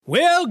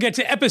We'll get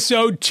to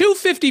episode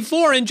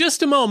 254 in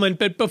just a moment,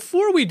 but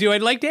before we do,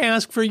 I'd like to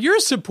ask for your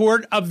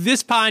support of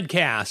this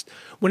podcast.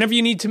 Whenever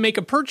you need to make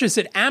a purchase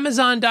at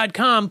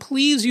Amazon.com,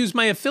 please use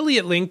my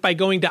affiliate link by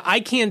going to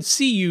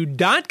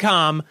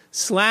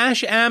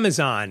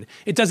ican'tseeyou.com/Amazon.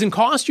 It doesn't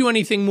cost you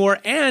anything more,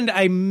 and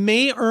I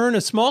may earn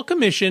a small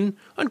commission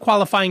on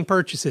qualifying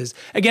purchases.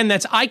 Again,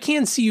 that's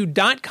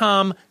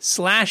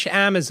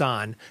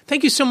ican'tseeyou.com/Amazon.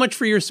 Thank you so much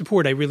for your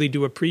support. I really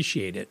do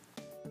appreciate it.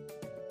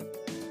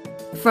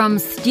 From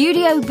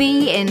Studio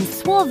B in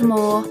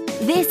Swarthmore,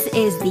 this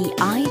is the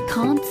I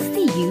Can't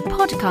See You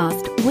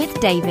podcast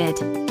with David.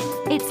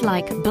 It's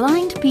like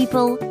blind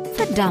people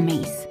for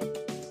dummies.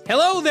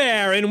 Hello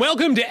there, and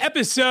welcome to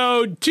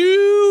episode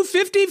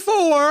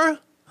 254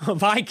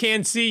 of I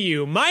Can't See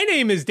You. My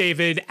name is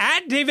David,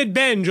 at David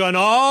Benj on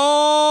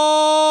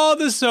all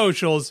the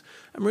socials.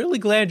 I'm really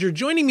glad you're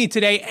joining me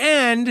today,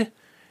 and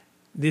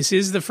this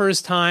is the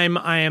first time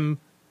I am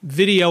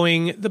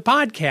videoing the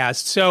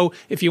podcast. So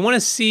if you want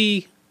to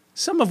see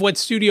some of what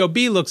Studio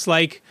B looks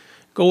like,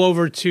 go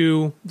over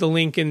to the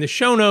link in the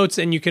show notes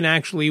and you can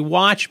actually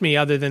watch me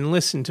other than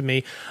listen to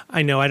me.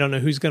 I don't know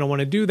who's going to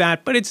want to do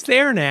that, but it's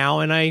there now,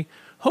 and I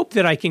hope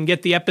that I can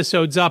get the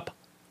episodes up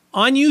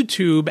on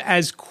YouTube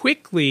as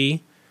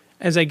quickly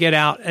as I get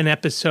out an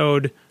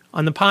episode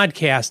on the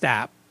podcast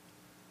app,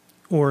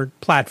 or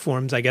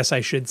platforms, I guess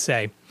I should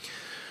say.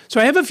 So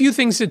I have a few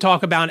things to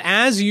talk about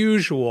as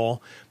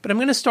usual, but I'm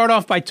going to start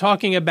off by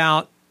talking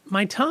about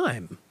my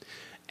time.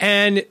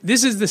 And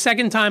this is the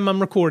second time I'm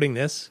recording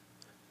this.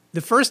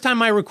 The first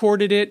time I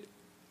recorded it,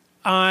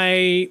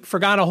 I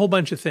forgot a whole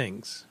bunch of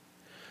things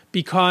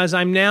because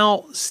I'm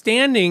now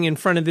standing in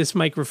front of this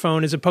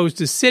microphone as opposed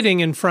to sitting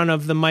in front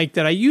of the mic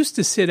that I used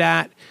to sit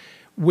at,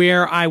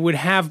 where I would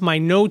have my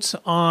notes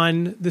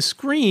on the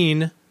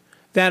screen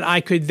that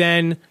I could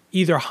then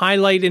either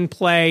highlight and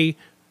play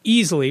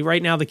easily.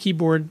 Right now, the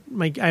keyboard,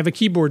 I have a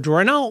keyboard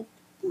drawer, and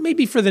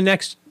maybe for the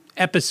next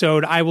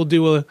episode, I will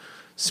do a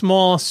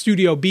small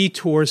Studio B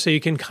tour so you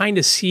can kind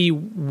of see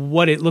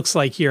what it looks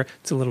like here.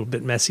 It's a little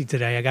bit messy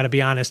today, I got to be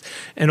honest,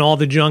 and all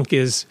the junk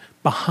is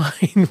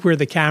behind where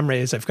the camera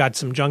is. I've got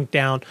some junk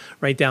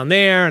right down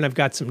there, and I've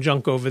got some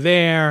junk over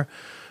there.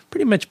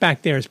 Pretty much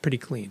back there is pretty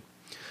clean.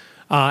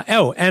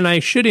 And I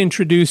should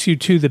introduce you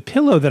to the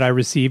pillow that I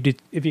received.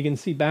 If you can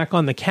see back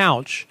on the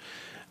couch,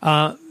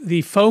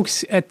 the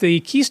folks at the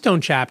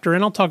Keystone chapter,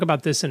 and I'll talk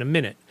about this in a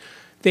minute,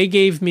 they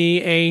gave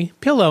me a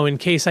pillow in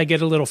case I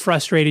get a little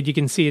frustrated. You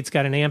can see it's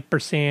got an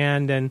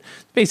ampersand and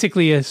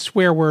basically a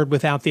swear word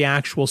without the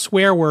actual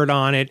swear word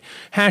on it.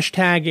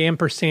 Hashtag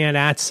ampersand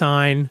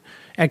 @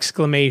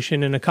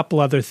 exclamation and a couple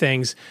other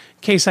things.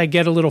 In case I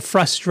get a little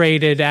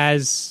frustrated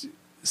as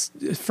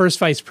first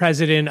vice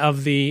president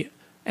of the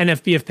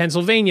NFB of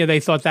Pennsylvania,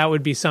 they thought that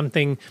would be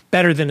something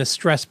better than a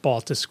stress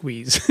ball to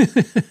squeeze.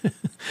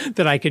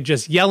 That I could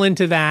just yell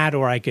into that,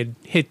 or I could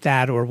hit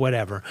that, or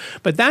whatever.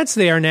 But that's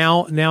there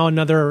now. Now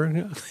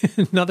another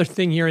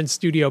thing here in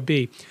Studio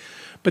B.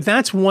 But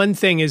that's one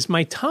thing, is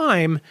my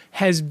time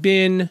has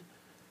been,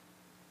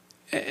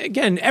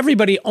 again,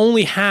 everybody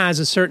only has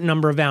a certain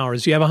number of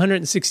hours. You have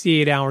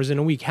 168 hours in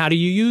a week. How do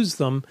you use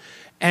them?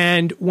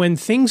 And when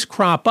things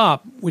crop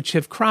up, which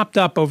have cropped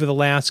up over the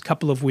last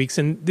couple of weeks,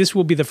 and this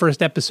will be the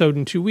first episode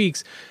in 2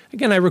 weeks.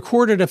 Again, I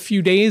recorded a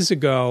few days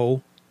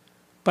ago,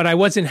 but I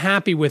wasn't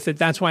happy with it.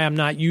 That's why I'm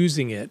not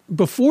using it.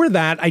 Before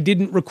that, I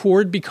didn't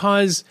record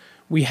because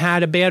we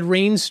had a bad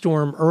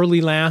rainstorm early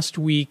last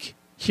week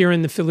here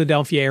in the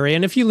Philadelphia area.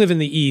 And if you live in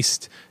the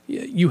East,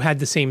 you had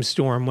the same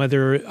storm,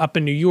 whether up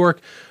in New York,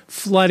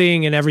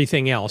 flooding and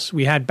everything else.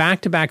 We had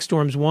back-to-back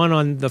storms, one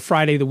on the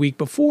Friday the week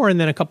before, and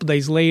then a couple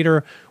days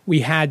later,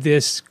 we had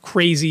this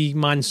crazy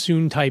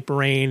monsoon-type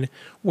rain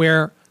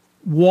where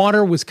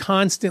water was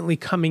constantly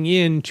coming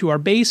into our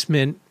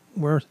basement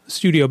where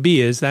Studio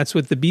B is. That's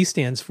what the B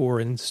stands for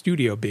in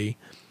Studio B.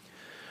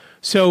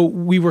 So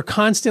we were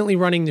constantly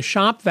running the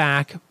shop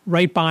vac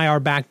right by our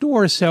back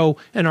door.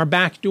 And our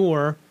back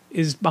door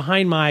is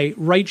behind my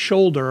right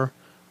shoulder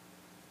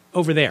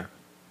over there.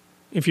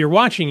 If you're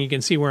watching, you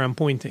can see where I'm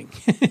pointing.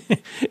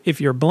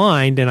 If you're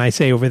blind and I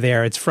say over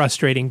there, it's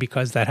frustrating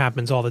because that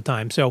happens all the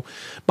time. So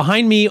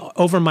behind me,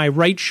 over my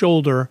right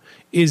shoulder,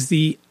 is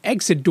the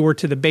exit door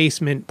to the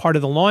basement, part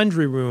of the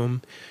laundry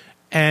room.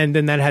 And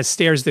then that has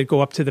stairs that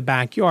go up to the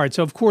backyard.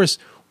 So, of course,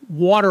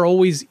 water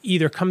always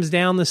either comes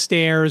down the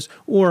stairs,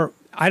 or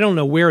I don't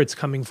know where it's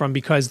coming from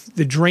because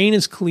the drain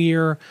is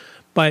clear.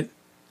 But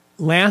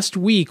last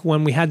week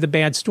when we had the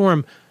bad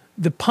storm,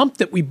 the pump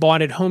that we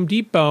bought at Home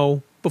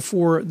Depot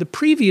before the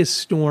previous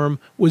storm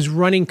was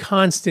running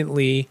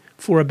constantly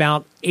for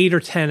about 8 or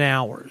 10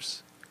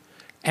 hours.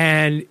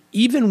 And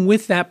even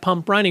with that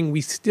pump running,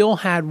 we still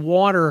had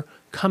water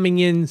coming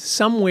in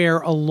somewhere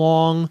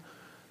along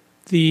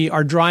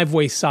our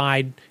driveway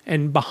side,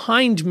 and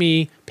behind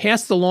me,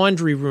 past the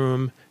laundry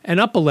room and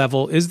up a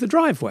level, is the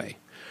driveway.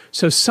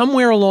 So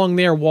somewhere along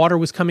there, water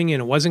was coming in.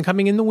 It wasn't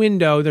coming in the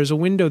window. There's a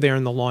window there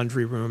in the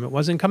laundry room. It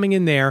wasn't coming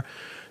in there.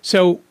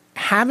 So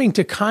having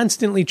to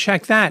constantly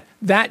check that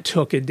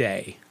took a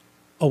day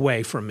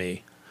away from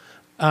me.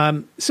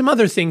 Some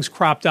other things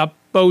cropped up,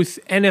 both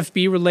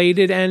NFB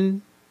related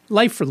and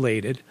life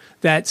related,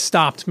 that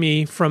stopped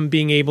me from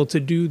being able to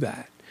do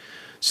that.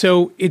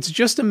 So it's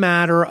just a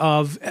matter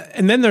of,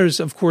 and then there's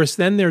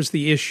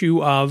the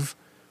issue of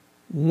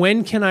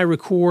when can I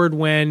record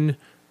when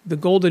the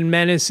Golden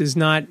Menace is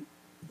not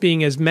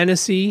being as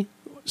menacey.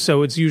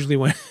 So it's usually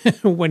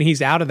when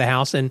he's out of the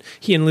house, and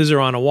he and Liz are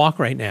on a walk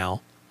right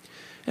now.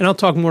 And I'll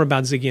talk more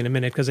about Ziggy in a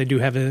minute because I do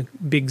have a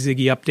big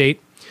Ziggy update.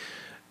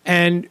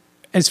 And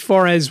as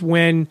far as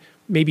when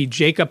maybe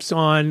Jacob's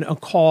on a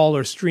call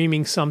or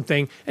streaming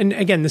something, and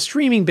again, the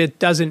streaming bit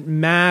doesn't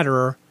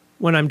matter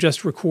when I'm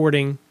just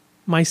recording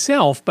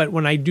myself, but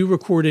when I do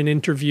record an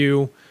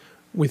interview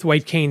with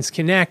White Canes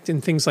Connect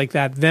and things like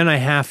that, then I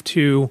have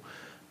to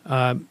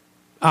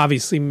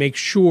obviously make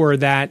sure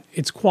that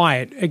it's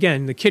quiet.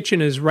 Again, the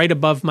kitchen is right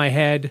above my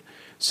head,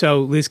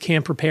 so Liz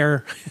can't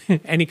prepare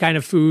any kind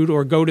of food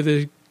or go to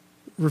the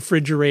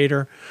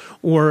refrigerator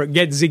or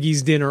get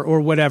Ziggy's dinner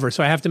or whatever.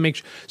 So I have to make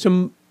sure.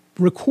 So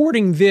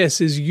recording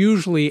this is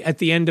usually at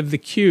the end of the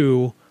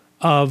queue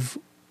of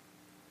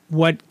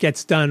what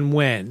gets done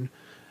when.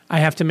 I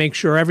have to make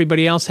sure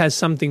everybody else has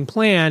something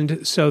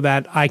planned so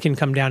that I can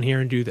come down here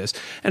and do this.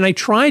 And I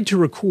tried to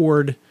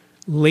record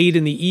late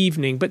in the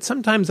evening, but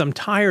sometimes I'm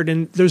tired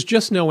and there's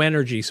just no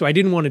energy, so I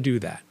didn't want to do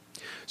that.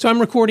 So I'm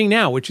recording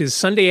now, which is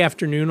Sunday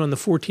afternoon on the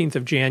 14th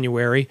of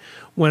January,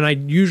 when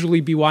I'd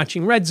usually be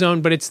watching Red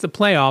Zone, but it's the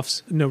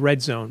playoffs, no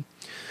Red Zone.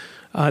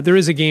 There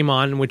is a game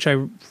on, which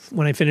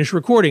when I finish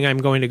recording, I'm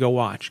going to go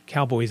watch,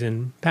 Cowboys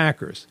and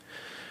Packers.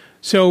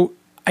 So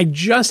I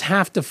just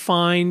have to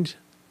find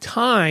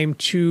time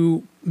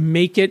to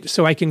make it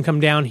so I can come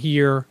down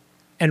here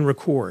and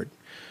record.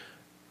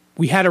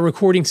 We had a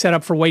recording set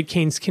up for White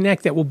Canes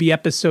Connect that will be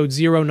episode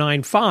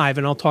 095,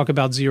 and I'll talk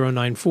about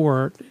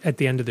 094 at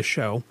the end of the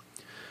show.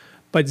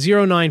 But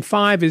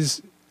 095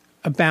 is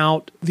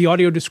about the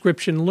Audio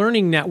Description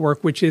Learning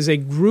Network, which is a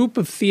group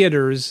of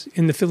theaters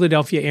in the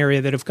Philadelphia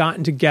area that have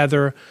gotten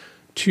together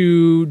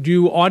to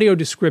do audio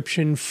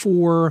description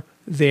for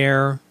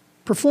their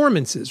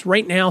performances.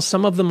 Right now,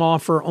 some of them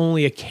offer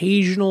only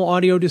occasional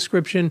audio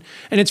description,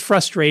 and it's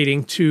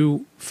frustrating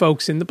to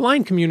folks in the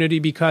blind community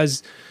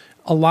because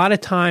a lot of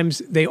times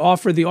they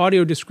offer the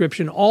audio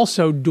description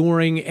also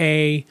during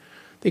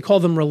they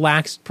call them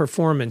relaxed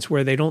performance,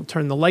 where they don't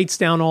turn the lights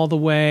down all the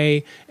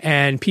way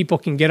and people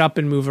can get up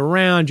and move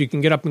around. You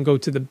can get up and go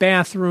to the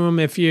bathroom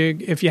if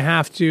you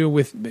have to,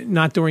 with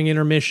not during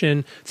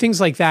intermission, things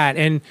like that.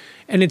 And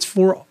it's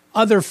for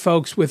other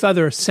folks with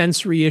other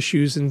sensory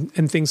issues and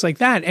things like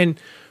that. And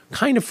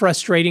kind of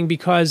frustrating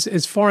because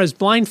as far as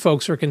blind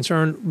folks are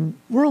concerned,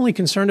 we're only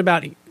concerned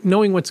about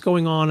knowing what's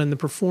going on in the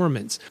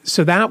performance.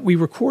 So that we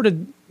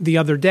recorded the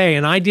other day,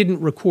 and I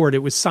didn't record. It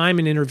was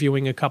Simon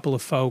interviewing a couple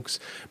of folks,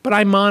 but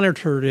I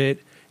monitored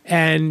it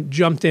and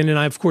jumped in, and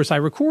I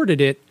recorded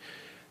it.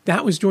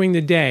 That was during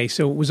the day,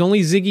 so it was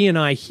only Ziggy and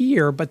I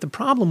here, but the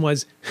problem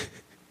was,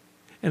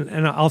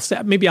 and I'll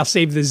save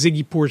the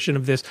Ziggy portion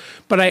of this,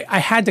 but I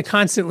had to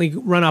constantly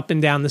run up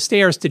and down the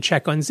stairs to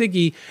check on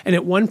Ziggy, and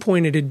at one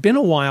point it had been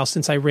a while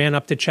since I ran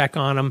up to check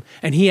on him,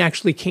 and he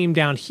actually came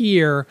down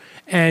here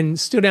and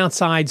stood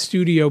outside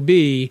Studio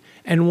B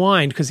and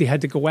whined because he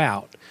had to go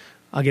out.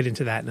 I'll get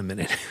into that in a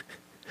minute.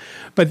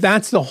 But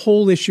that's the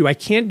whole issue. I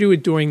can't do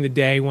it during the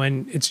day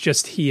when it's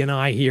just he and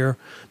I here,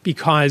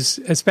 because,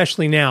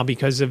 especially now,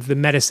 because of the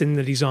medicine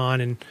that he's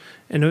on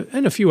and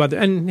a few other,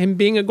 and him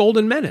being a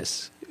Golden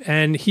Menace.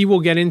 And he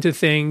will get into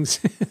things.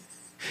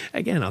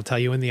 Again, I'll tell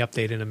you in the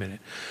update in a minute.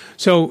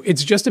 So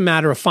it's just a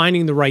matter of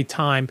finding the right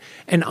time.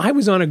 And I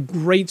was on a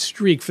great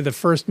streak for the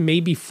first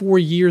maybe 4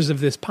 years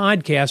of this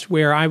podcast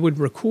where I would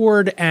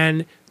record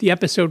and the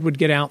episode would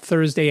get out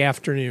Thursday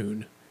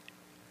afternoon,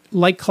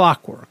 like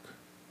clockwork.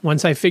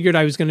 Once I figured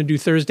I was going to do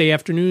Thursday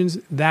afternoons,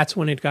 that's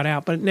when it got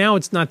out. But now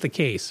it's not the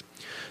case.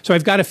 So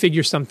I've got to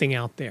figure something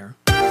out there.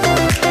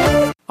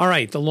 All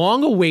right, the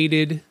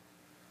long-awaited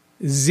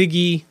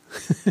Ziggy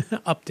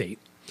update.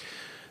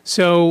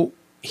 So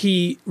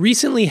he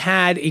recently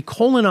had a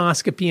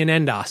colonoscopy and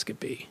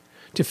endoscopy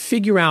to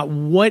figure out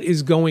what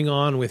is going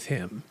on with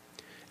him.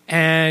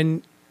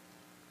 And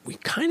we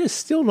kind of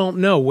still don't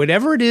know.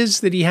 Whatever it is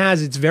that he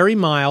has, it's very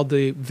mild,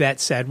 the vet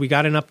said. We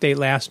got an update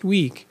last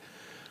week.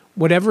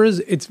 Whatever is,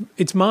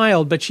 it's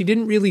mild, but she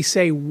didn't really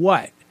say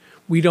what.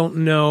 We don't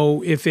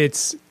know if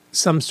it's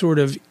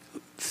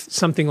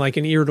something like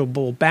an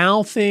irritable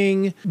bowel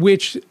thing,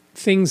 which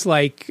things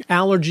like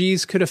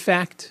allergies could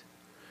affect.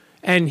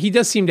 And he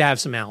does seem to have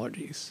some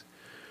allergies.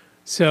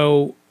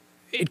 So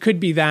it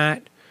could be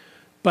that.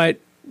 But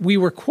we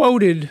were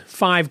quoted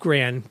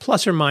 $5,000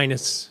 plus or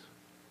minus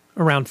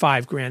around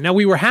 $5,000. Now,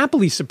 we were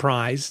happily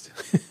surprised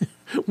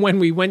when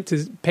we went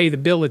to pay the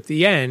bill at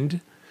the end.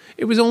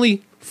 It was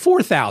only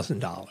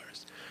 $4,000.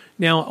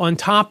 Now, on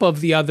top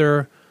of the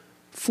other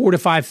 $4,000 to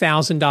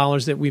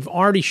 $5,000 that we've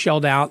already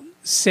shelled out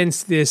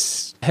since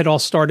this had all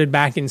started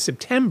back in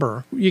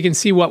September, you can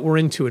see what we're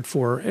into it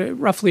for,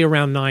 roughly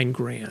around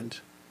 $9,000,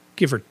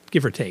 give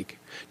or take.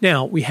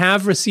 Now, we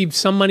have received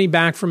some money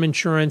back from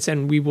insurance,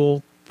 and we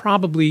will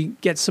probably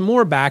get some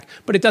more back,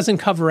 but it doesn't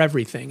cover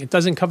everything. It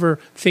doesn't cover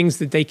things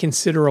that they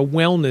consider a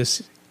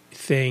wellness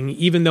thing,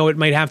 even though it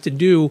might have to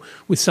do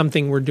with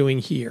something we're doing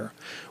here.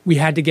 We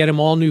had to get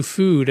him all new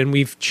food, and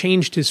we've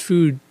changed his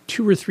food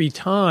 2 or 3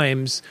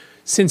 times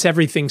since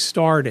everything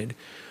started.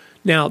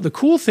 Now, the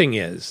cool thing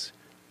is,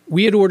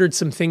 we had ordered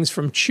some things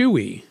from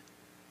Chewy,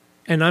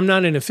 and I'm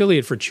not an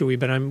affiliate for Chewy,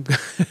 but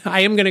I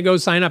am going to go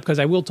sign up because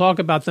I will talk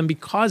about them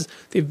because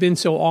they've been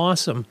so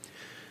awesome.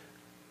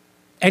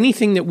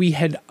 Anything that we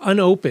had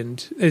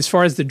unopened, as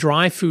far as the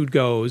dry food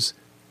goes,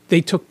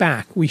 they took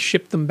back. We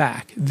shipped them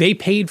back. They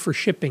paid for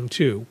shipping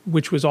too,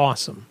 which was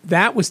awesome.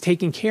 That was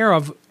taken care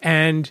of.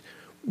 And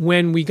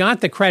when we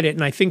got the credit,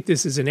 and I think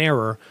this is an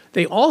error,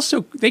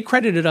 they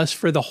credited us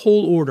for the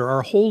whole order,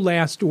 our whole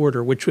last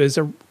order, which was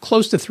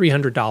close to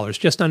 $300,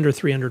 just under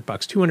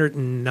 $300,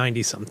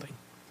 290 something.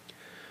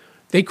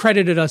 They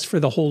credited us for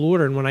the whole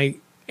order. And when I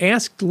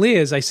asked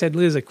Liz, I said,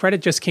 Liz, a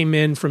credit just came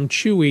in from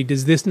Chewy.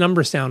 Does this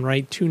number sound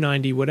right?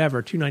 290,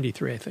 whatever,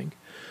 293, I think.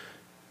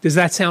 Does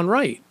that sound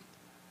right?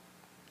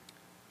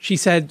 She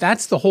said,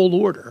 that's the whole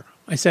order.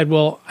 I said,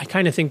 well, I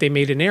kind of think they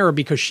made an error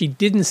because she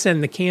didn't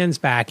send the cans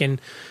back. And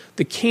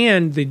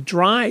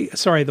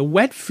the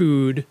wet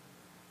food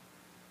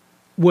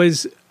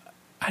was,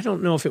 I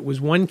don't know if it was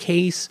one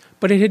case,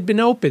 but it had been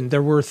opened.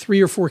 There were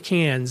 3 or 4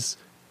 cans,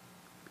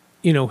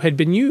 had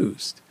been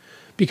used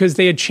because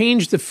they had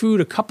changed the food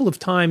a couple of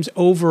times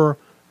over,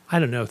 I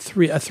don't know, a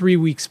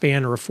 3-week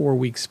span or a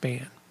 4-week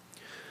span.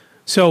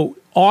 So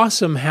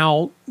awesome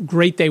how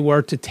great they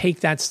were to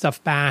take that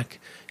stuff back.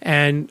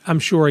 And I'm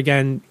sure,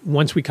 again,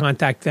 once we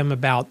contact them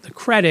about the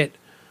credit,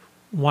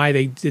 why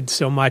they did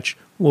so much,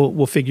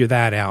 we'll figure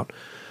that out.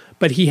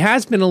 But he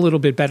has been a little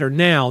bit better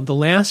now. The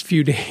last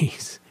few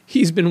days,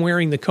 he's been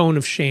wearing the cone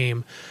of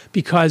shame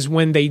because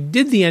when they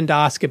did the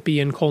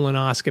endoscopy and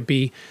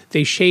colonoscopy,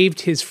 they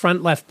shaved his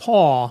front left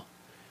paw,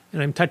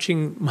 and I'm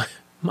touching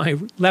my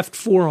left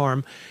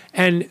forearm.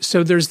 And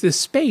so there's this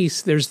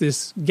space, there's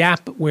this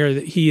gap where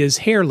he is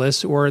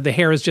hairless or the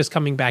hair is just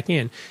coming back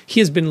in.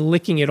 He has been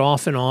licking it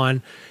off and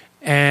on,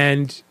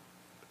 and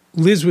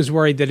Liz was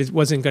worried that it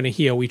wasn't going to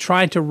heal. We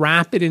tried to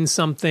wrap it in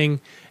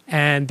something,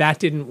 and that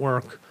didn't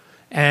work.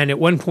 And at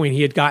one point,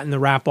 he had gotten the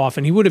wrap off,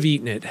 and he would have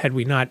eaten it had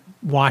we not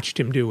watched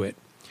him do it.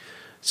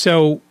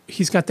 So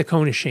he's got the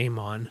cone of shame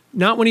on.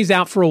 Not when he's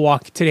out for a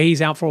walk. Today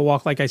he's out for a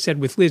walk, like I said,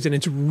 with Liz, and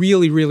it's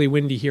really, really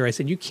windy here. I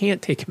said, you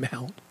can't take him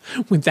out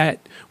with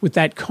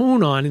that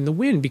cone on in the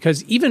wind,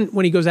 because even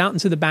when he goes out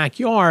into the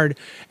backyard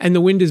and the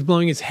wind is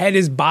blowing, his head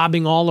is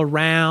bobbing all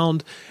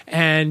around,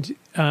 and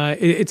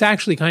it's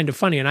actually kind of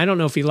funny. And I don't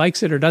know if he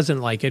likes it or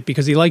doesn't like it,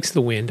 because he likes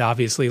the wind,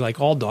 obviously, like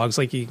all dogs.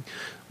 Like he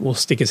will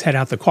stick his head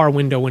out the car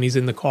window when he's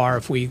in the car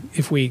if we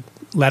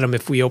let him,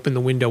 if we open the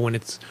window when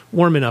it's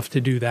warm enough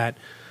to do that.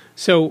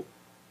 So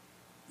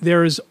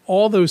there's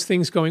all those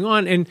things going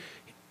on. And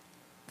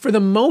for the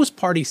most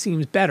part, he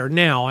seems better.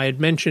 Now, I had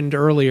mentioned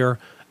earlier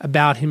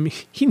about him.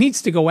 He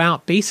needs to go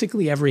out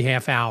basically every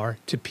half hour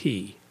to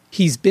pee.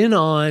 He's been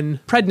on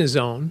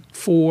prednisone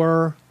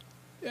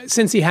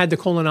since he had the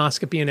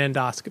colonoscopy and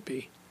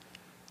endoscopy.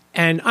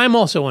 And I'm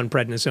also on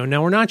prednisone.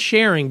 Now, we're not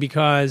sharing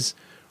because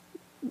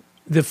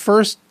the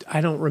first,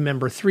 I don't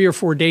remember, 3 or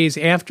 4 days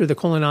after the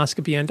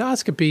colonoscopy,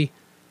 endoscopy,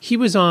 he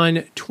was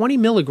on 20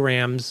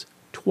 milligrams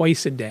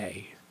twice a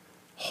day.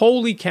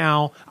 Holy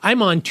cow.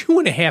 I'm on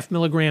 2.5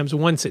 milligrams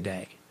once a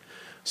day.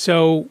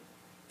 So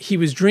he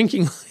was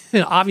drinking,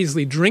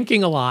 obviously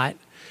drinking a lot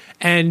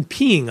and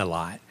peeing a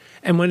lot.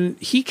 And when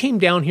he came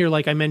down here,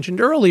 like I mentioned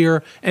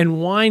earlier,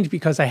 and whined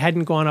because I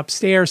hadn't gone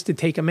upstairs to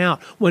take him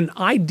out, when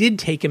I did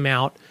take him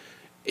out,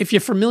 if you're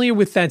familiar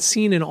with that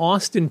scene in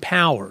Austin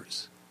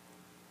Powers,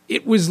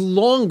 it was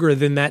longer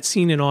than that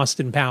scene in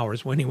Austin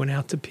Powers when he went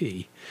out to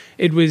pee.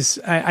 It was,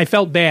 I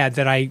felt bad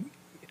that I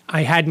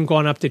hadn't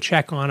gone up to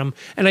check on him.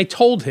 And I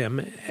told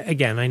him,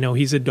 again, I know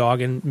he's a dog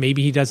and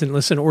maybe he doesn't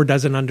listen or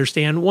doesn't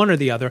understand, one or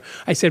the other.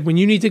 I said, when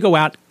you need to go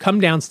out, come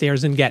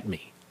downstairs and get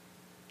me.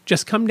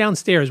 Just come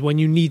downstairs when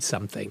you need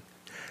something.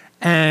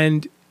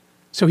 And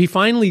so he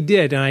finally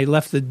did. And I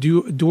left the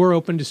door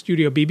open to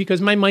Studio B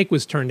because my mic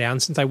was turned down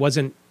since I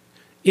wasn't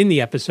in the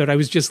episode. I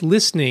was just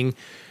listening.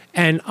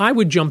 And I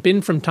would jump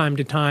in from time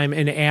to time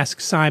and ask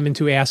Simon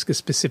to ask a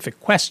specific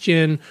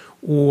question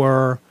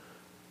or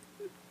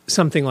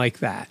something like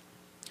that.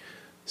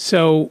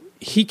 So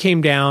he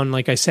came down,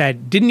 like I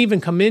said, didn't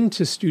even come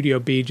into Studio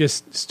B,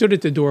 just stood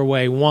at the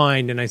doorway,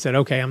 whined, and I said,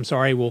 okay, I'm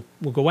sorry, we'll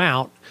go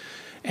out.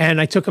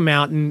 And I took him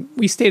out, and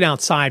we stayed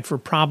outside for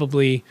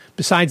probably,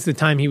 besides the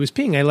time he was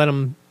peeing, I let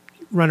him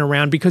run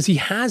around because he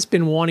has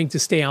been wanting to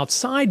stay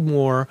outside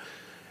more.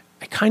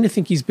 I kind of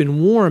think he's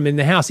been warm in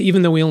the house,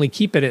 even though we only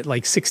keep it at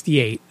like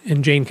 68.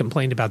 And Jane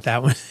complained about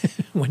that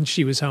when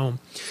she was home.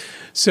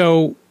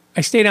 So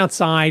I stayed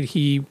outside.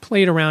 He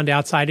played around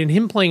outside, and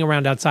him playing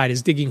around outside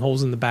is digging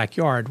holes in the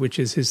backyard, which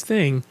is his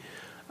thing.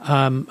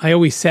 I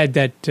always said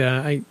that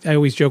I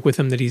always joke with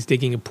him that he's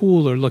digging a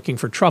pool or looking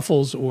for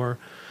truffles, or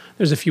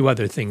there's a few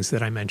other things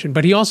that I mentioned.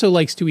 But he also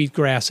likes to eat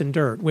grass and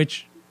dirt,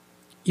 which,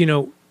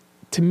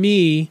 to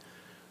me,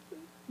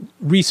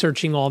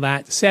 researching all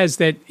that, says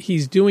that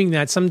he's doing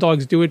that. Some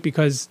dogs do it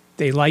because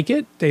they like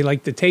it. They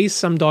like the taste.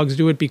 Some dogs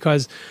do it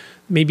because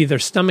maybe their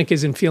stomach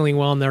isn't feeling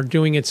well and they're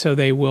doing it so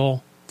they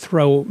will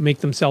make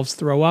themselves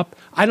throw up.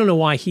 I don't know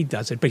why he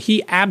does it, but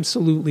he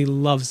absolutely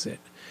loves it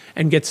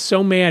and gets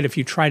so mad if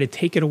you try to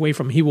take it away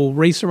from him. He will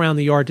race around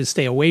the yard to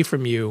stay away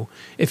from you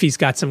if he's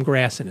got some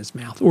grass in his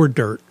mouth, or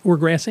dirt, or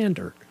grass and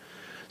dirt.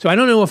 So I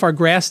don't know if our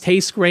grass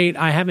tastes great.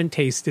 I haven't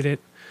tasted it.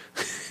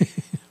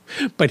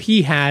 But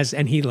he has,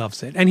 and he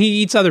loves it. And he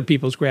eats other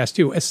people's grass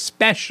too,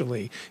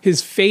 especially.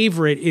 His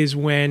favorite is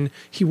when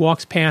he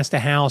walks past a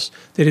house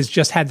that has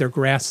just had their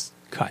grass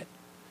cut.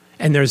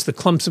 And there's the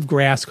clumps of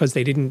grass because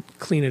they didn't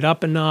clean it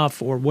up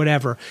enough or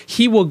whatever.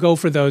 He will go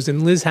for those,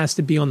 and Liz has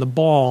to be on the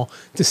ball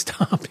to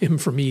stop him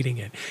from eating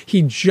it.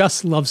 He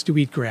just loves to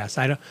eat grass.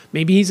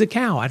 Maybe he's a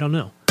cow. I don't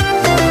know.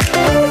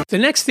 The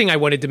next thing I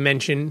wanted to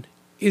mention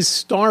is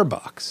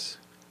Starbucks.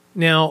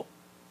 Now,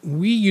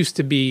 we used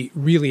to be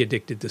really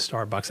addicted to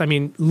Starbucks. I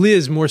mean,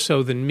 Liz more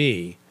so than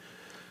me.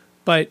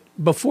 But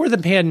before the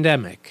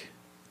pandemic,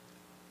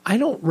 I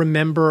don't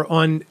remember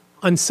on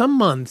some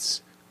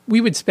months,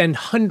 we would spend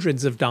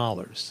hundreds of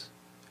dollars.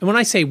 And when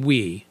I say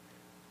we,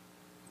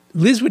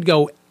 Liz would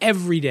go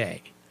every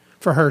day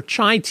for her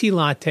chai tea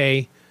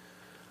latte.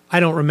 I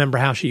don't remember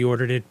how she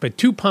ordered it, but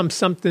 2 pumps,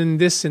 something,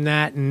 this and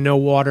that, and no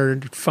water,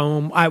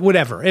 foam,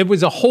 whatever. It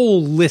was a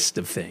whole list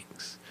of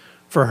things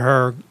for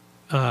her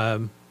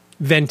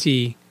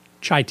venti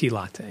chai tea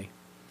latte.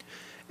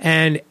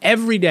 And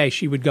every day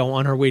she would go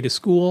on her way to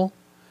school.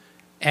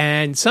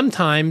 And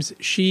sometimes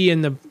she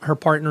and her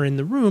partner in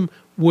the room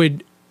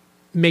would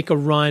make a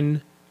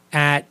run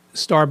at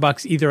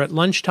Starbucks either at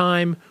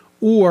lunchtime,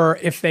 or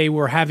if they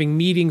were having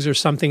meetings or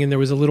something and there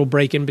was a little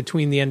break in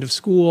between the end of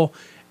school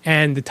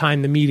and the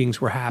time the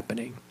meetings were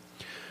happening.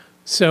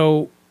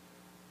 So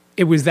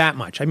it was that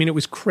much. I mean, it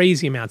was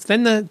crazy amounts.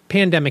 Then the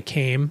pandemic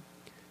came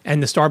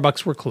and the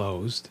Starbucks were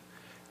closed.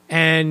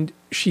 And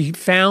she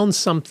found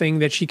something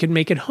that she could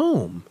make at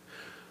home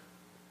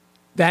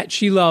that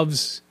she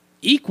loves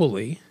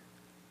equally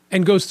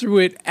and goes through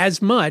it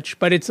as much,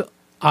 but it's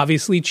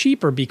obviously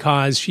cheaper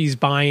because she's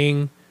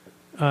buying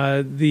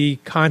the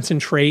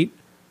concentrate,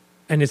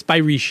 and it's by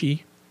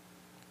Rishi.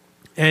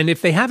 And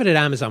if they have it at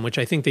Amazon, which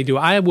I think they do,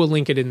 I will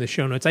link it in the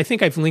show notes. I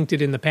think I've linked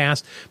it in the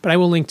past, but I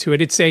will link to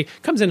it. It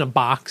comes in a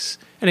box,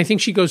 and I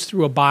think she goes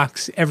through a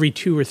box every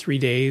 2 or 3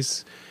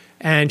 days,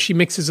 and she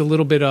mixes a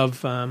little bit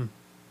of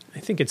I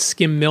think it's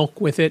skim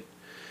milk with it.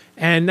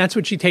 And that's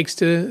what she takes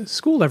to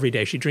school every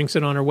day. She drinks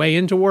it on her way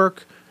into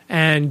work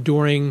and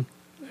during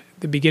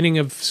the beginning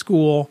of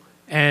school,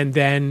 and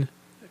then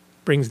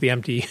brings the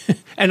empty.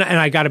 and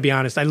I got to be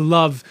honest, I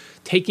love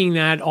taking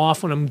that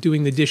off when I'm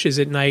doing the dishes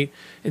at night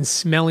and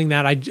smelling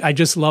that. I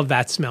just love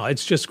that smell.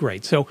 It's just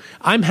great. So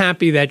I'm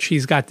happy that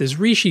she's got this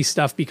Rishi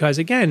stuff because,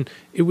 again,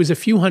 it was a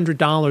few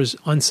 $100s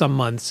on some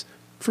months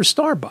for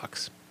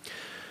Starbucks.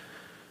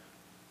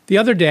 The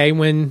other day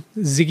when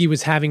Ziggy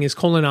was having his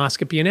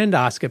colonoscopy and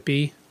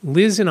endoscopy,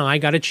 Liz and I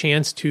got a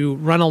chance to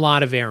run a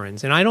lot of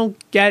errands. And I don't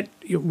get,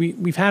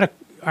 we've had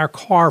our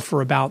car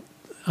for about,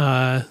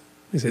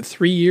 is it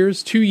 3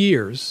 years? 2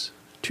 years.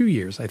 2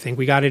 years, I think.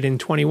 We got it in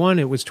 21.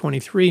 It was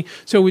 23.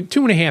 So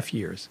 2.5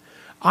 years.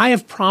 I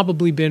have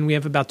probably we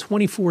have about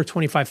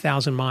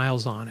 25,000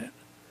 miles on it.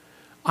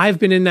 I've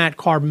been in that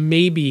car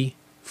maybe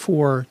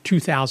for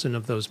 2,000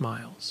 of those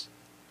miles.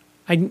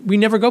 We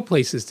never go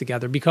places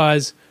together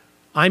because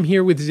I'm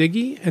here with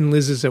Ziggy and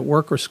Liz is at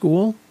work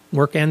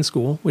and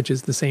school, which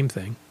is the same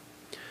thing.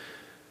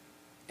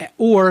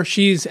 Or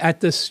she's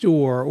at the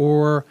store,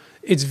 or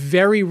it's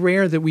very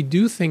rare that we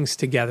do things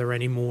together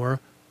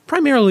anymore,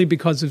 primarily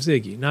because of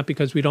Ziggy, not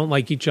because we don't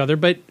like each other,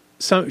 but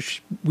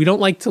we don't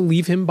like to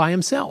leave him by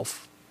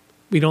himself.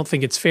 We don't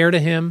think it's fair to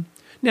him.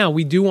 Now,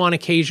 we do on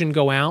occasion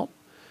go out,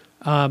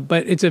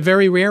 but it's a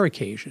very rare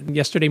occasion.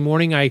 Yesterday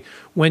morning, I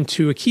went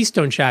to a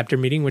Keystone chapter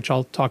meeting, which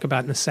I'll talk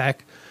about in a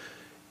sec.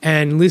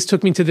 And Liz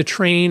took me to the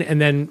train and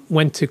then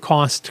went to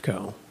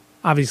Costco.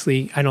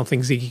 Obviously, I don't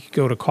think Ziggy could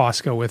go to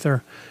Costco with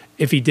her.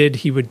 If he did,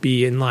 he would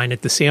be in line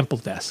at the sample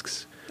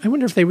desks. I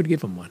wonder if they would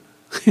give him one.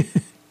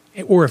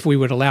 Or if we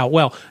would allow.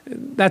 Well,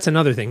 that's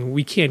another thing.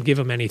 We can't give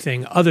him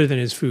anything other than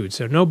his food.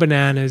 So no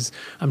bananas.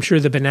 I'm sure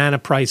the banana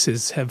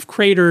prices have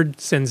cratered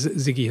since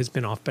Ziggy has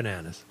been off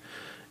bananas.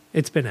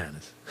 It's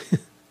bananas.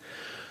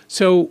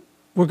 So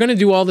we're going to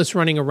do all this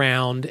running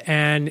around.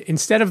 And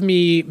instead of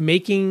me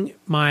making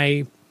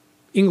my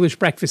English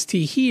breakfast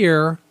tea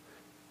here,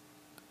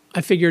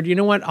 I figured, you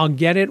know what, I'll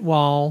get it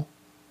while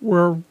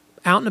we're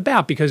out and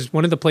about, because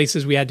one of the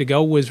places we had to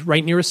go was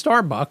right near a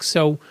Starbucks.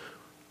 So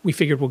we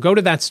figured we'll go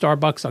to that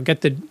Starbucks. I'll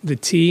get the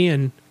tea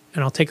and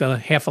I'll take a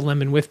half a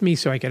lemon with me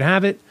so I could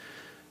have it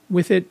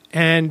with it.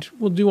 And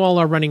we'll do all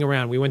our running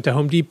around. We went to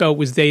Home Depot. It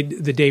was the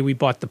day we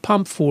bought the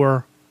pump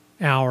for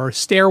our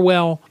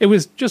stairwell. It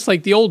was just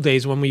like the old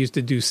days when we used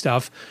to do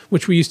stuff,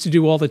 which we used to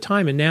do all the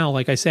time. And now,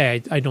 like I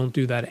say, I don't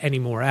do that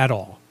anymore at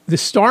all. The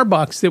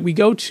Starbucks that we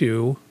go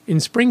to in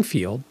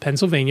Springfield,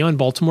 Pennsylvania, on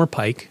Baltimore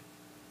Pike,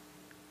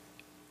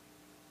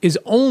 is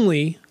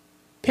only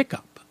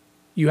pickup.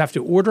 you have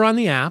to order on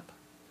the app,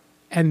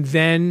 and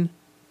then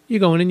you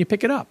go in and you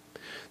pick it up.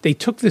 They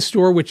took the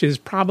store, which is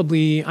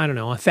probably,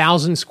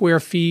 1,000 square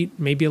feet,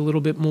 maybe a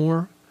little bit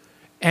more,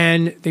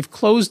 and they've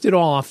closed it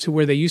off to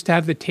where they used to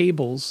have the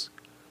tables,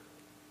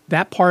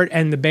 that part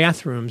and the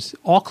bathrooms,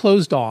 all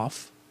closed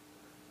off.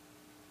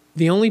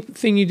 The only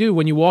thing you do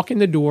when you walk in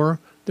the door,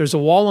 there's a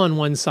wall on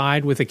one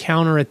side with a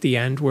counter at the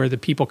end where the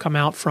people come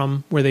out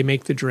from where they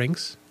make the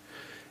drinks.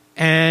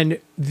 And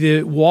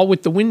the wall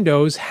with the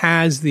windows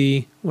has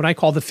what I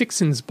call the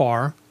fixins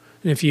bar.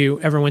 And if you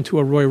ever went to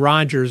a Roy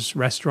Rogers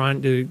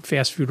restaurant, the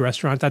fast food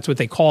restaurant, that's what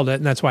they called it.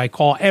 And that's why I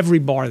call every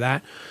bar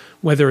that,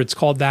 whether it's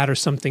called that or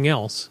something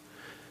else,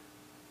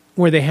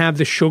 where they have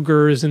the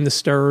sugars and the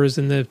stirrers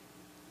and the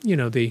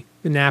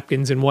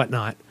napkins and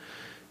whatnot.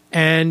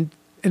 And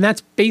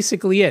that's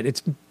basically it.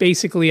 It's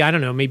basically,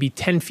 maybe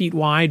 10 feet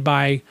wide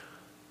by,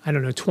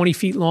 20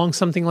 feet long,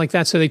 something like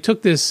that. So they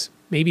took this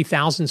maybe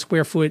 1,000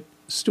 square foot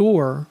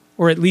store,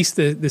 or at least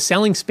the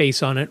selling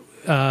space on it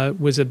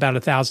was about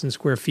 1,000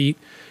 square feet.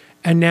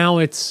 And now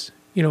it's,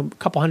 a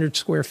couple hundred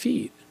square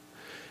feet.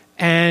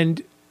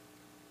 And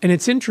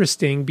it's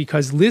interesting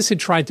because Liz had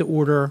tried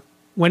to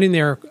went in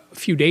there a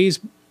few days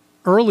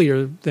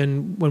earlier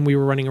than when we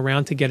were running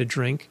around to get a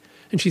drink.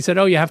 And she said,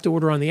 "Oh, you have to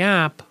order on the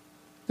app,"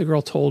 the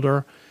girl told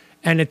her.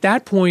 And at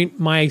that point,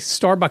 my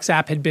Starbucks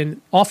app had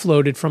been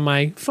offloaded from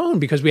my phone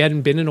because we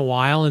hadn't been in a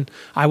while and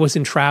I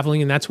wasn't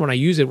traveling. And that's when I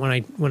use it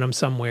when I'm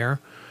somewhere.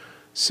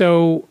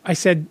 So I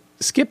said,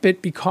 skip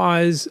it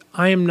because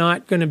I'm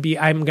going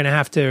to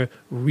have to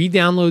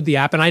re-download the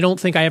app. And I don't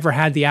think I ever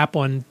had the app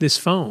on this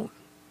phone,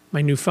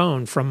 my new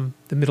phone from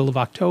the middle of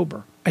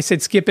October. I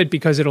said, skip it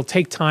because it'll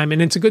take time.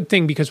 And it's a good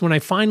thing because when I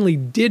finally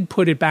did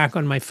put it back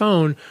on my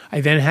phone,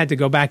 I then had to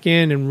go back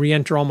in and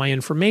re-enter all my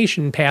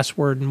information,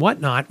 password and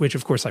whatnot, which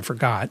of course I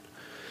forgot.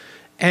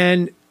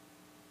 And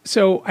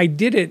so I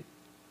did it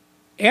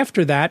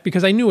after that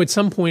because I knew at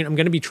some point I'm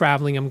going to be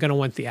traveling, I'm going to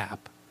want the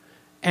app.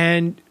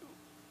 And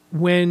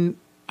when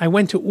I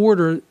went to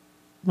order,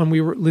 when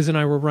Liz and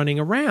I were running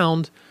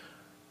around,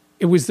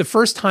 it was the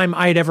first time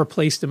I had ever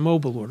placed a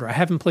mobile order. I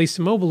haven't placed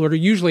a mobile order.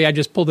 Usually I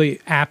just pull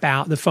the app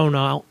out, the phone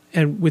out,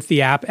 and with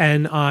the app,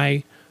 and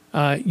I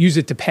use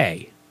it to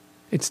pay.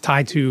 It's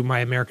tied to my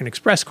American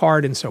Express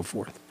card and so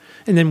forth.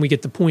 And then we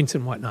get the points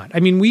and whatnot.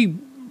 I mean, we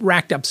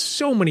racked up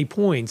so many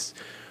points.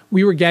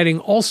 We were getting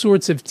all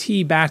sorts of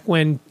tea back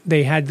when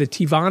they had the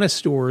Teavana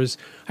stores.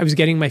 I was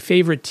getting my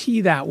favorite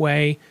tea that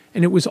way,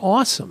 and it was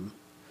awesome.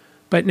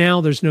 But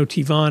now there's no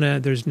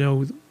Teavana, there's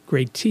no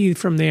great tea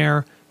from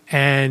there,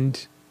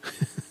 and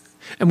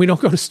we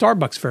don't go to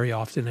Starbucks very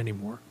often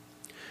anymore.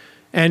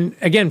 And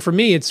again, for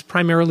me, it's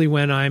primarily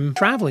when I'm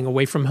traveling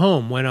away from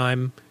home, when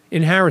I'm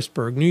in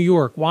Harrisburg, New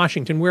York,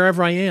 Washington,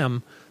 wherever I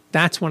am,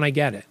 that's when I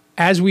get it.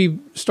 As we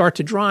start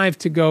to drive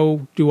to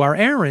go do our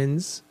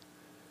errands,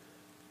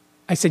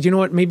 I said, you know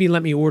what, maybe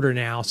let me order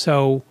now.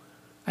 So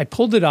I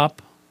pulled it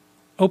up,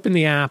 opened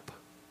the app,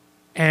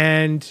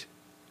 and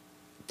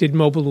did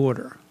mobile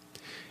order.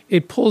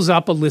 It pulls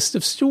up a list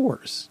of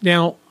stores.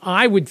 Now,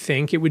 I would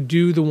think it would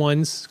do the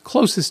ones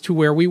closest to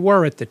where we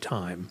were at the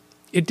time.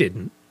 It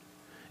didn't.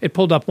 It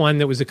pulled up one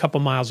that was a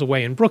couple miles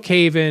away in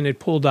Brookhaven. It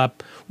pulled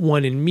up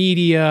one in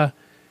Media.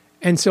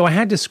 And so I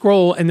had to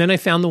scroll, and then I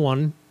found the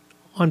one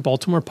on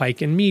Baltimore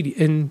Pike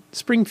in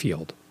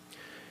Springfield.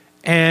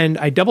 And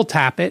I double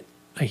tap it.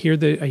 I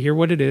hear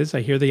what it is. I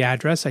hear the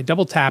address. I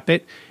double tap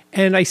it,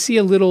 and I see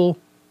a little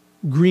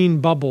green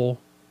bubble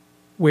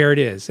where it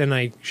is. And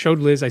I showed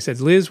Liz, I said,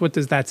 Liz, what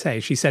does that say?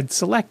 She said,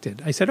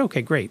 selected. I said,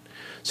 okay, great.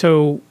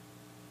 So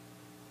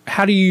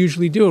how do you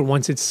usually do it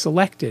once it's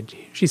selected?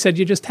 She said,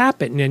 you just tap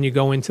it and then you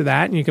go into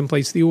that and you can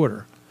place the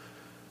order.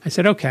 I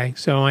said, okay.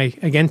 So I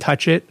again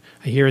touch it.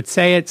 I hear it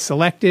say it,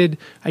 selected.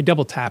 I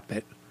double tap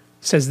it.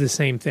 Says the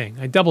same thing.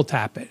 I double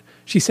tap it.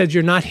 She said,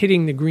 you're not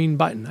hitting the green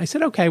button. I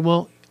said, okay,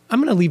 well, I'm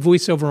going to leave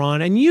voiceover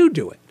on and you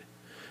do it.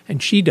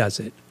 And she does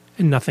it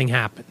and nothing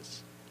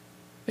happens.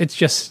 It's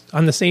just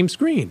on the same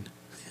screen.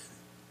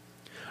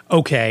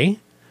 Okay,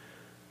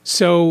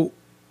 so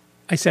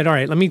I said, all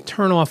right, let me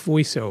turn off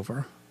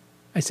voiceover.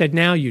 I said,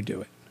 now you do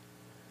it.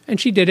 And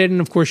she did it,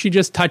 and of course she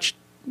just touched,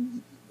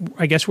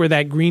 I guess, where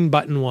that green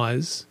button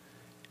was,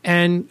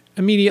 and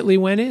immediately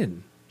went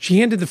in. She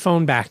handed the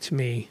phone back to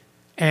me,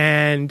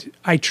 and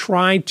I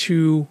tried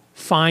to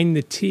find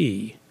the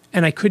tea,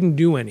 and I couldn't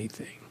do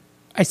anything.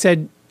 I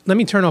said, let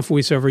me turn off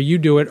voiceover, you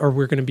do it, or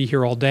we're going to be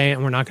here all day,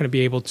 and we're not going to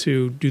be able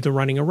to do the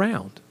running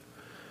around.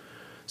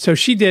 So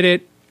she did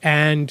it.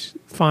 And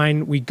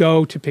fine, we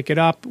go to pick it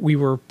up. We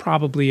were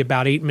probably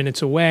about 8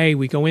 minutes away.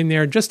 We go in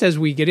there. Just as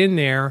we get in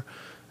there,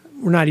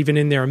 we're not even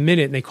in there a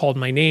minute, and they called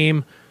my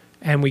name,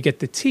 and we get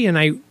the tea. And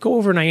I go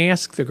over and I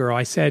ask the girl,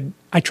 I said,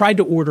 I tried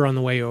to order on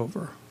the way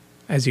over,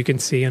 as you can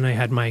see, and I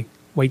had my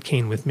white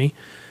cane with me.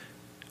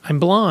 I'm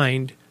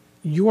blind.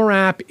 Your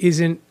app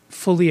isn't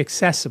fully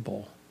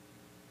accessible.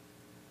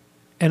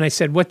 And I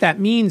said, what that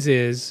means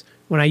is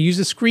when I use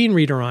a screen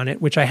reader on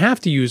it, which I have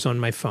to use on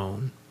my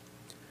phone,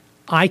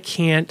 I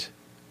can't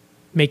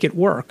make it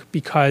work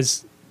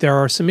because there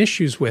are some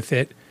issues with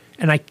it,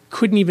 and I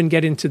couldn't even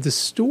get into the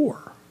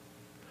store.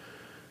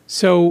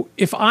 So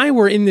if I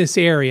were in this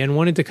area and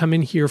wanted to come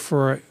in here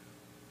for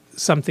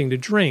something to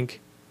drink,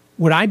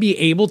 would I be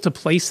able to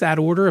place that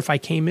order if I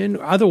came in?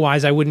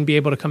 Otherwise, I wouldn't be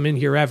able to come in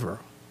here ever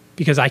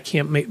because I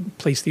can't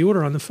place the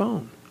order on the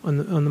phone, on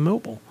the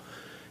mobile.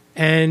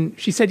 And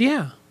she said,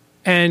 yeah.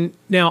 And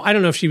now I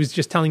don't know if she was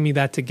just telling me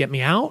that to get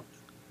me out,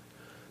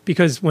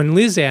 because when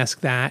Liz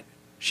asked that,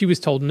 she was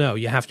told, no,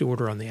 you have to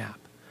order on the app.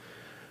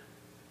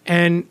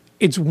 And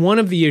it's one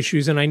of the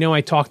issues, and I know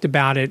I talked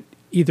about it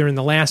either in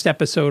the last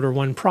episode or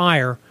one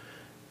prior.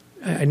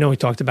 I know we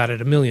talked about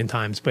it a million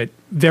times, but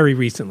very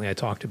recently I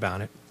talked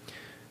about it.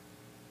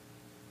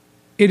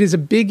 It is a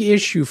big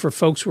issue for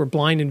folks who are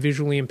blind and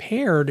visually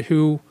impaired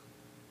who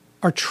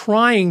are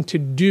trying to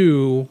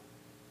do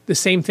the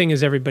same thing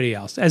as everybody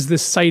else, as the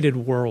sighted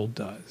world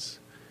does.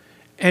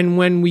 And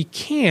when we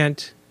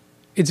can't,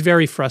 it's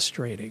very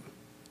frustrating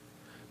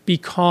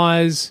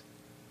because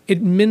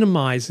it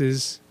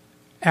minimizes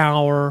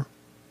our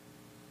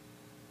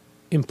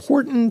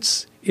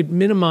importance. It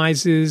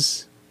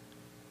minimizes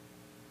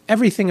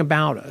everything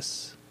about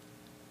us.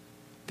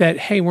 That,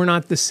 hey, we're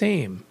not the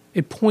same.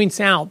 It points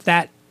out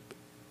that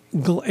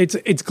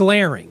it's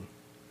glaring.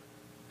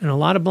 And a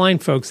lot of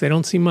blind folks, they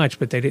don't see much,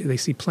 but they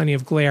see plenty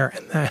of glare,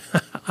 and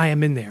I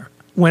am in there.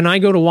 When I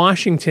go to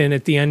Washington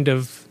at the end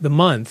of the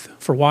month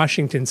for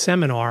Washington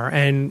seminar,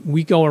 and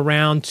we go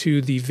around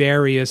to the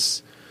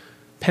various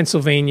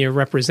Pennsylvania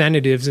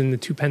representatives and the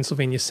 2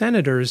 Pennsylvania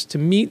senators to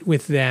meet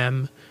with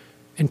them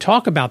and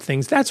talk about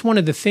things, that's one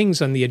of the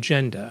things on the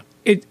agenda.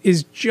 It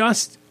is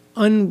just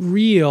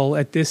unreal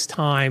at this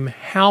time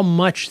how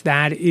much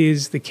that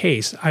is the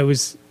case. I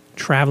was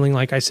traveling,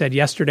 like I said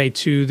yesterday,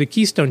 to the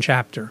Keystone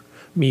chapter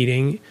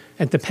meeting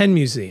at the Penn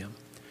Museum.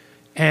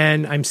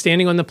 And I'm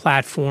standing on the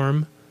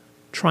platform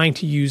trying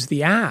to use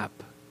the app.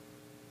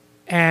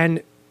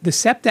 And the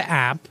SEPTA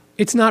app,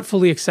 it's not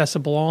fully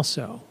accessible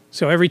also.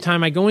 So every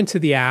time I go into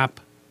the app,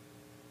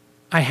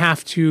 I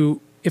have to,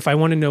 if I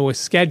want to know a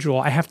schedule,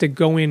 I have to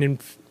go in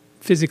and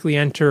physically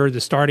enter the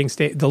starting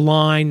the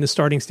line, the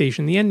starting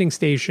station, the ending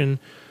station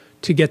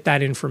to get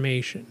that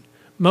information.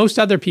 Most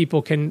other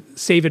people can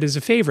save it as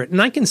a favorite.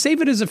 And I can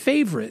save it as a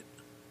favorite.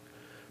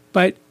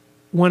 But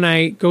when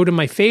I go to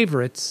my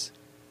favorites,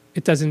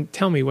 it doesn't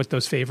tell me what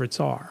those favorites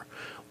are.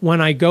 When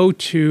I go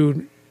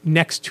to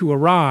next to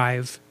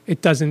arrive,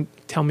 it doesn't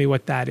tell me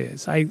what that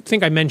is. I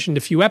think I mentioned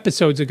a few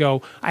episodes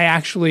ago, I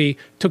actually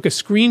took a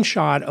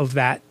screenshot of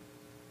that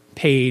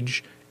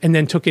page and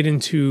then took it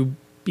into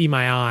Be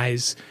My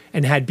Eyes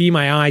and had Be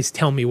My Eyes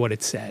tell me what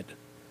it said.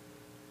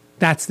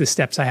 That's the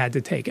steps I had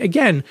to take.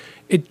 Again,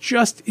 it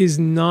just is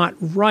not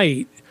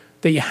right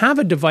that you have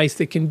a device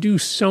that can do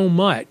so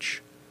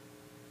much,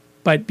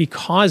 but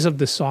because of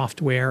the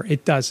software,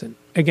 it doesn't.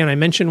 Again, I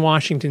mentioned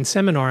Washington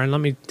seminar, and let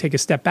me take a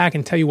step back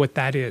and tell you what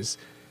that is.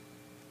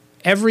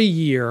 Every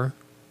year,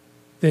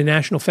 the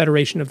National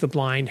Federation of the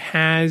Blind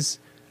has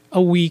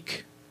a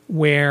week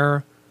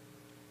where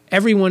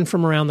everyone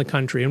from around the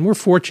country, and we're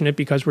fortunate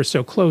because we're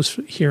so close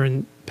here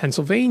in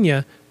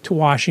Pennsylvania to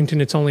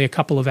Washington, it's only a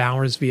couple of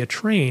hours via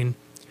train.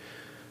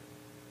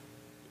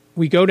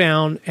 We go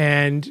down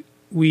and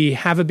we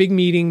have a big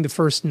meeting the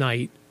first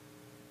night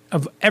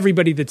of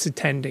everybody that's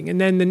attending.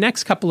 And then the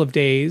next couple of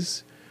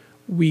days,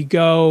 we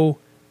go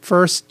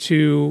first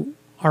to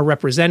our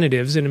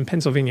representatives. And in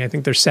Pennsylvania, I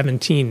think there's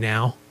 17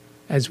 now.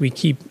 As we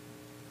keep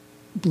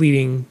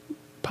bleeding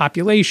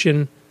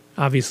population,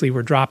 obviously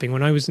we're dropping.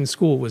 When I was in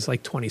school, it was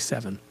like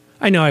 27.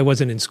 I know I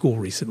wasn't in school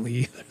recently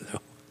either, though.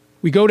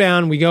 We go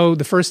down,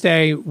 the first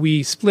day,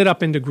 we split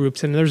up into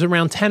groups. And there's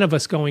around 10 of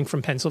us going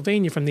from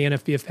Pennsylvania, from the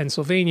NFB of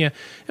Pennsylvania.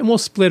 And we'll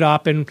split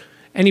up, and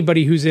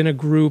anybody who's in a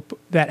group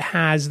that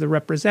has the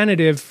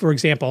representative, for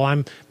example,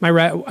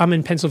 I'm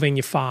in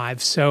Pennsylvania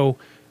 5, so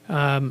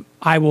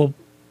I will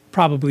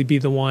probably be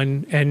the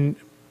one, and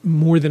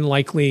more than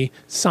likely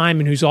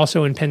Simon, who's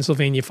also in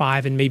Pennsylvania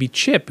 5, and maybe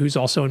Chip, who's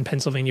also in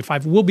Pennsylvania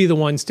 5, will be the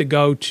ones to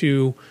go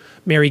to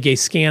Mary Gay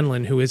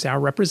Scanlon, who is our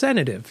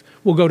representative.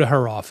 We'll go to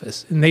her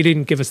office, and they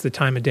didn't give us the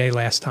time of day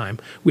last time.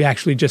 We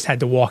actually just had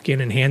to walk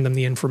in and hand them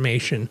the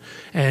information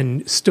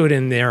and stood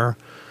in their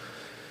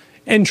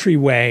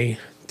entryway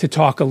to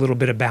talk a little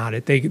bit about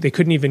it. They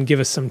couldn't even give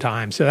us some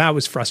time. So that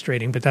was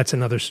frustrating, but that's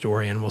another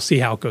story, and we'll see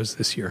how it goes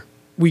this year.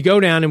 We go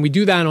down and we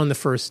do that on the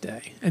first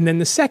day. And then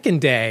the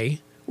second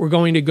day, we're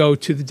going to go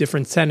to the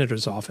different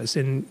senator's office.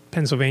 In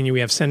Pennsylvania, we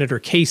have Senator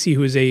Casey,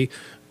 who is a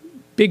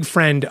big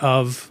friend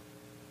of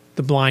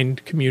the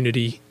blind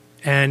community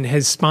and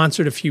has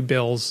sponsored a few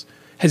bills,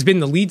 has been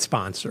the lead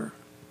sponsor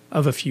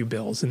of a few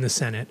bills in the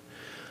Senate.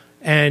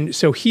 And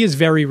so he is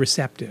very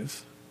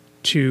receptive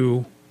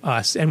to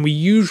us. And we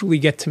usually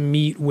get to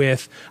meet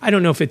with, I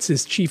don't know if it's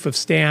his chief of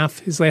staff.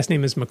 His last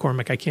name is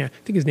McCormick. I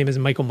think his name is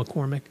Michael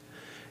McCormick.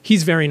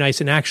 He's very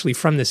nice and actually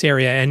from this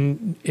area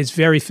and is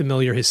very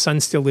familiar. His son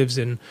still lives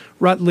in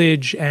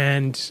Rutledge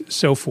and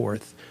so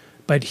forth.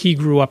 But he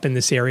grew up in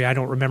this area. I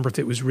don't remember if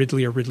it was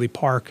Ridley or Ridley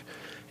Park.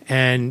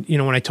 And,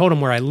 when I told him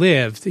where I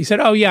lived, he said,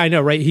 oh, yeah, I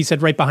know, right? He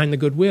said, right behind the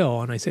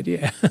Goodwill. And I said,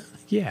 yeah,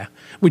 Yeah,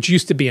 which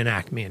used to be an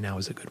Acme and now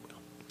is a Goodwill.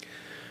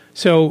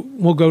 So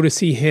we'll go to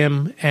see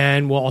him,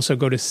 and we'll also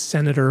go to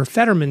Senator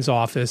Fetterman's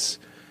office.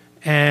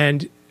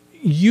 And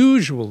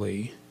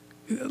usually,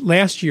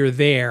 last year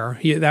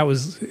that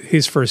was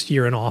his first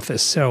year in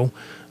office. So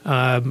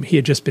he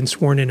had just been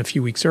sworn in a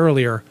few weeks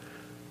earlier.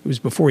 It was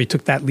before he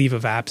took that leave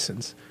of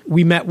absence.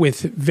 We met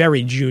with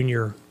very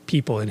junior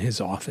people in his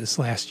office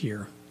last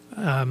year.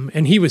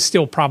 And he was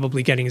still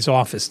probably getting his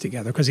office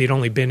together because he had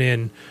only been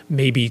in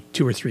maybe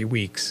 2 or 3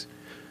 weeks.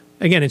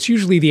 Again, it's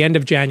usually the end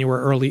of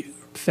January, early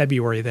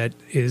February that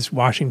is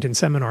Washington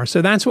seminar.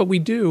 So that's what we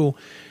do.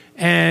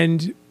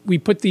 And we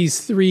put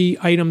these 3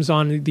 items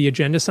on the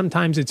agenda.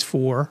 Sometimes it's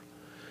 4.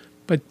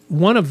 But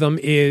one of them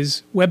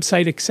is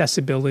website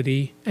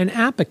accessibility and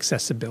app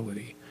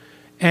accessibility.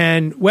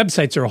 And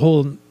websites are a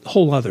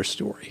whole other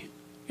story.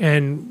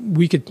 And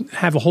we could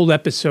have a whole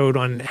episode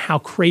on how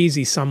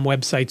crazy some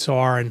websites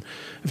are. And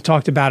I've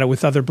talked about it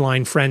with other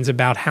blind friends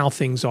about how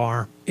things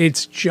are.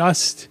 It's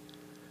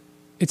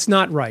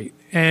not right.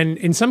 And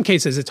in some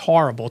cases, it's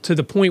horrible to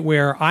the point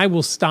where I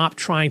will stop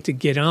trying to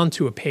get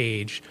onto a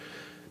page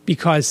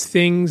because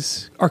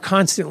things are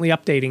constantly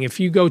updating. If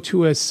you go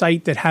to a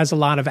site that has a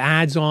lot of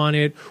ads on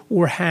it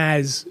or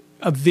has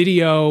a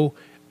video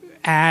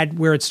ad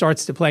where it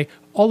starts to play,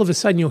 all of a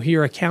sudden you'll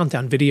hear a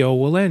countdown. Video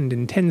will end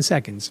in 10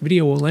 seconds.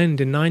 Video will end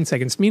in 9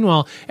 seconds.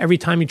 Meanwhile, every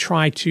time you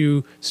try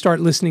to start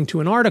listening to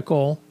an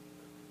article,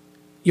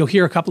 you'll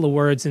hear a couple of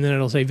words and then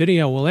it'll say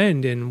video will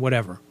end in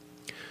whatever.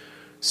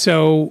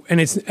 So,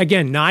 and it's,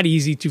 again, not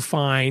easy to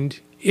find,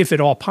 if at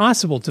all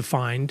possible to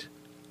find,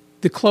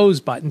 the close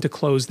button to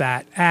close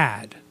that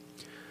ad.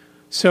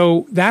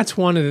 So that's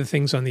one of the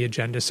things on the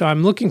agenda. So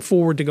I'm looking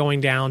forward to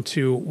going down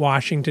to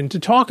Washington to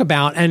talk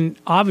about, and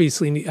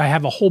obviously I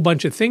have a whole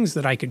bunch of things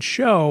that I could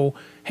show.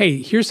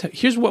 Hey,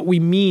 here's what we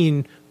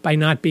mean by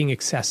not being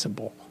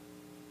accessible.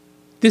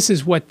 This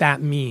is what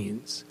that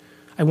means.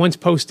 I once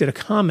posted a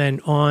comment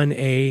on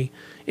a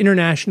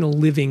International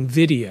Living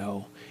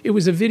video. It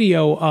was a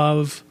video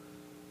of,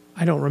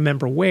 I don't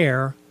remember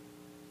where,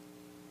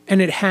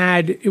 and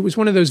it was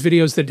one of those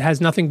videos that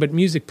has nothing but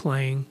music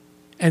playing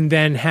and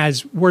then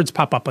has words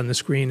pop up on the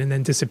screen and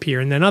then disappear,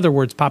 and then other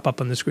words pop up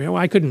on the screen.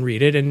 Well, I couldn't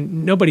read it,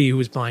 and nobody who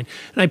was blind.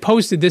 And I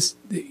posted this,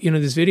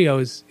 this video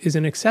is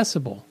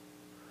inaccessible.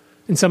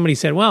 And somebody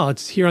said, well,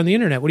 it's here on the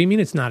internet. What do you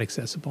mean it's not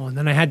accessible? And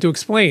then I had to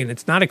explain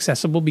it's not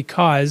accessible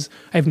because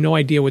I have no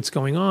idea what's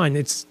going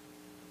on.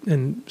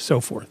 And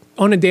so forth.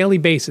 On a daily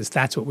basis,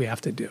 that's what we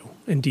have to do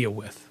and deal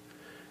with.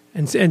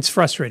 And it's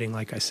frustrating,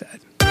 like I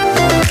said.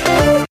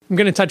 I'm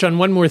going to touch on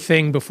one more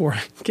thing before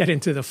I get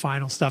into the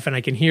final stuff. And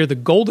I can hear the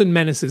Golden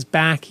Menace is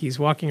back. He's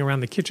walking around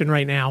the kitchen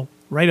right now,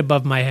 right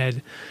above my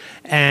head.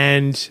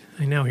 And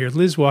I now hear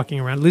Liz walking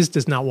around. Liz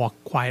does not walk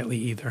quietly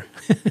either.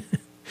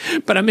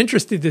 But I'm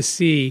interested to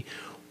see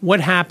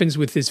what happens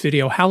with this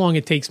video, how long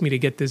it takes me to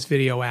get this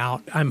video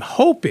out. I'm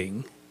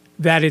hoping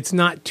that it's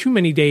not too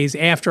many days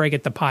after I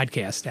get the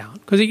podcast out,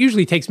 because it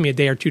usually takes me a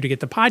day or two to get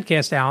the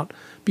podcast out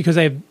because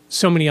I have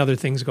so many other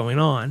things going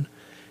on,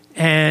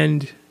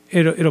 and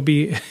it'll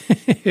be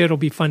it'll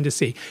be fun to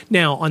see.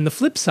 Now, on the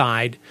flip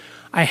side,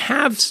 I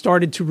have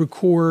started to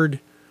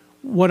record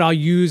what I'll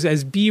use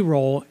as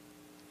B-roll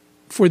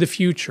for the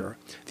future.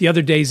 The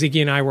other day,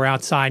 Ziggy and I were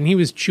outside, and he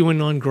was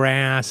chewing on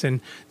grass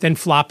and then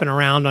flopping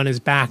around on his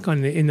back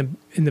in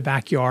the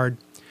backyard.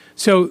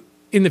 So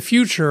in the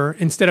future,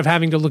 instead of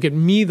having to look at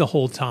me the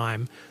whole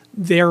time,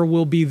 there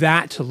will be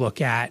that to look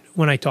at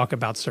when I talk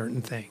about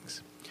certain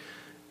things.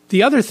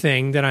 The other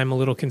thing that I'm a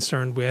little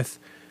concerned with,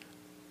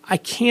 I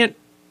can't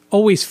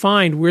always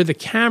find where the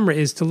camera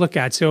is to look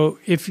at. So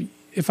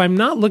if I'm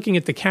not looking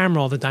at the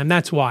camera all the time,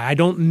 that's why. I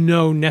don't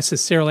know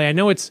necessarily. I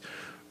know it's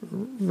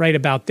right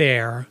about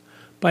there,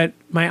 but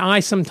my eye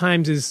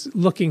sometimes is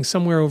looking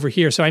somewhere over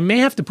here. So I may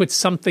have to put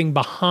something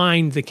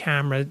behind the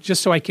camera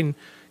just so I can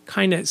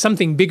kind of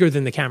something bigger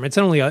than the camera.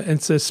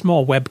 It's a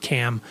small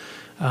webcam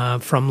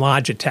from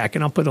Logitech,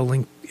 and I'll put a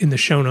link in the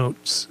show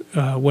notes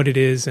what it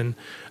is. And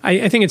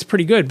I think it's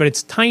pretty good, but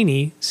it's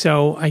tiny,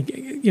 so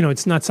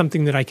it's not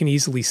something that I can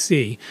easily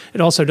see.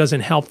 It also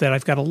doesn't help that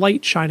I've got a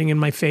light shining in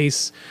my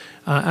face.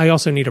 I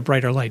also need a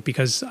brighter light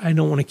because I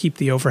don't want to keep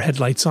the overhead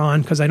lights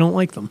on because I don't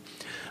like them.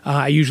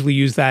 I usually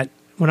use that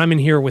when I'm in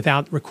here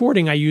without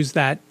recording. I use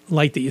that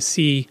light that you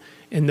see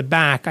in the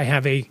back. I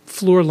have a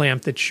floor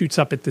lamp that shoots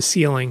up at the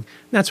ceiling.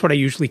 That's what I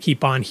usually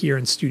keep on here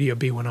in Studio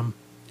B when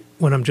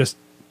I'm just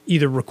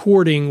either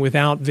recording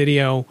without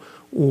video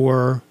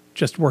or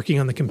just working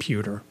on the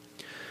computer.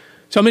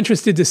 So I'm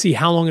interested to see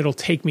how long it'll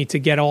take me to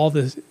get all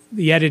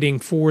the editing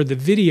for the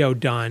video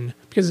done,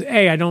 because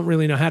A, I don't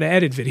really know how to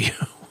edit video.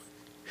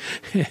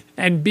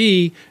 And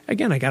B,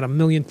 again, I got a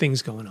million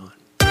things going on.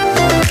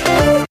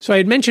 So I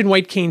had mentioned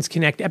White Canes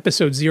Connect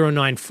episode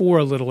 094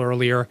 a little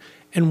earlier,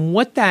 and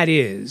what that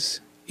is,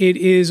 it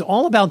is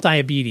all about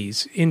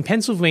diabetes. In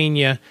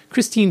Pennsylvania,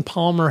 Christine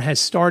Palmer has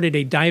started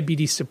a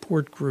diabetes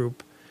support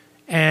group,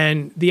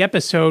 and the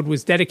episode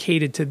was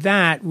dedicated to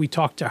that. We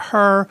talked to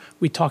her.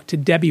 We talked to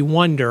Debbie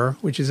Wonder,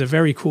 which is a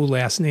very cool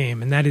last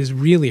name, and that is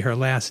really her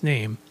last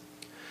name.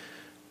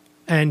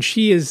 And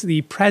she is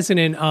the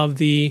president of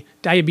the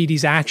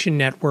Diabetes Action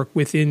Network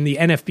within the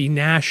NFB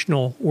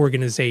National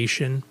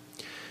Organization.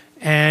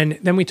 And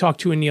then we talked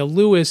to Anil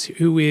Lewis,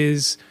 who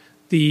is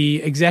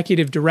the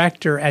executive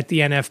director at the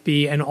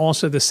NFB and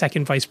also the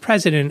second vice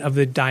president of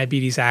the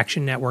Diabetes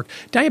Action Network.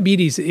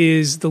 Diabetes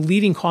is the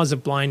leading cause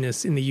of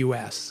blindness in the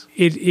U.S.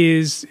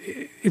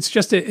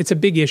 It's a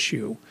big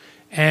issue,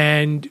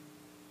 and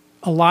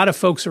a lot of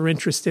folks are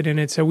interested in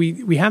it. So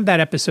we have that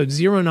episode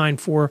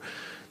 094.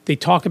 They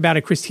talk about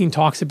it. Christine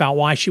talks about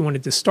why she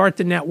wanted to start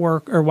the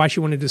network, or why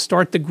she wanted to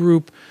start the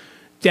group.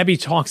 Debbie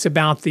talks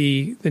about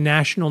the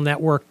national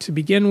network to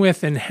begin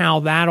with and how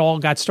that all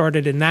got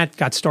started, and that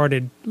got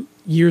started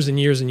years and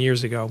years and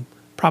years ago,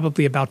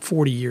 probably about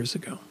 40 years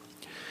ago.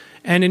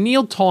 And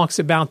Anil talks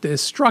about the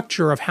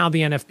structure of how the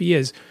NFB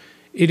is.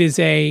 It is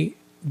a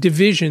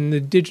division.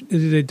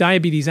 The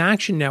Diabetes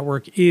Action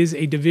Network is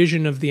a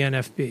division of the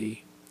NFB.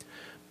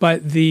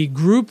 But the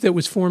group that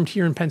was formed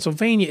here in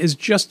Pennsylvania is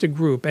just a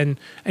group. And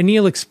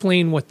Anil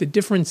explained what the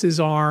differences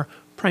are.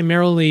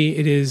 Primarily,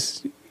 it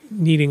is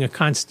needing a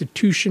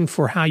constitution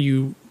for how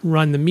you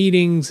run the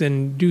meetings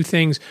and do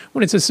things.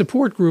 When it's a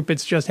support group,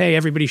 it's just, hey,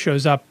 everybody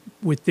shows up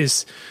with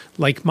this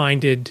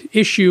like-minded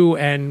issue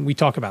and we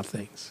talk about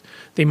things.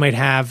 They might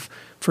have,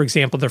 for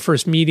example, their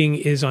first meeting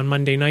is on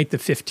Monday night, the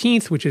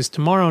 15th, which is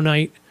tomorrow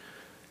night,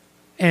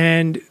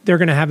 and they're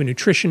going to have a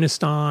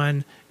nutritionist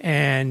on,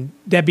 and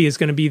Debbie is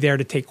going to be there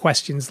to take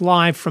questions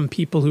live from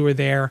people who are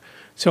there.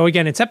 So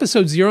again, it's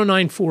episode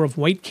 094 of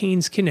White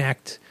Canes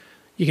Connect.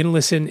 You can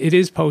listen. It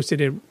is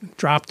posted. It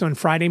dropped on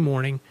Friday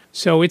morning.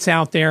 So it's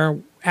out there,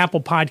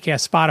 Apple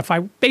Podcasts,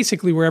 Spotify,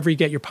 basically wherever you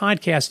get your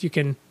podcast, you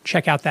can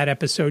check out that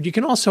episode. You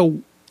can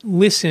also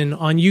listen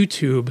on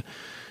YouTube,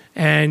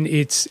 and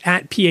it's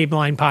at PA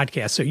Blind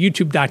Podcast. So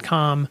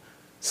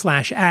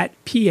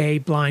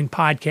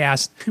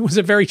youtube.com/@PA-Blind-Podcast. It was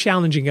a very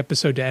challenging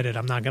episode to edit,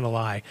 I'm not going to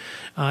lie.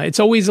 It's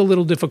always a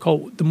little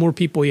difficult the more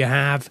people you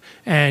have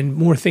and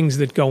more things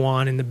that go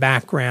on in the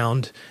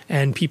background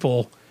and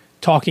people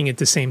talking at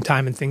the same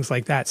time and things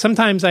like that.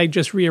 Sometimes I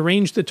just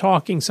rearrange the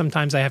talking.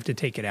 Sometimes I have to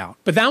take it out.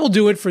 But that will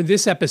do it for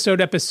this episode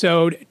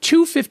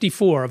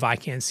 254 of I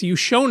Can't See You.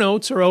 Show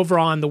notes are over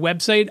on the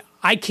website,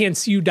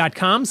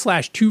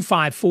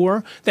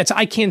 ican'tseeyou.com/254. That's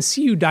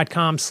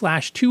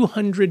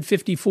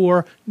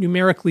ican'tseeyou.com/254,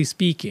 numerically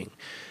speaking.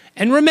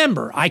 And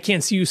remember, I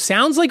Can't See You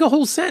sounds like a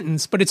whole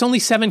sentence, but it's only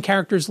 7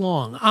 characters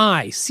long.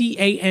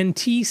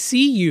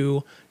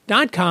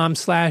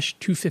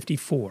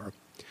 ican'tseeyou.com/254.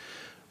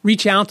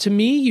 Reach out to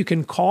me. You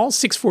can call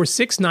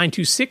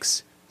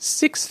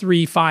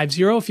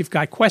 646-926-6350 if you've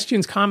got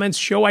questions, comments,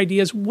 show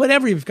ideas,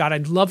 whatever you've got.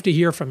 I'd love to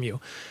hear from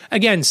you.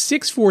 Again,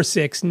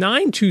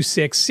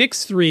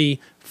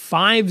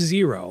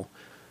 646-926-6350.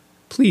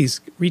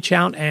 Please reach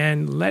out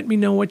and let me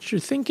know what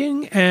you're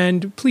thinking,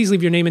 and please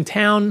leave your name and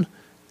town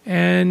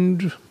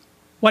and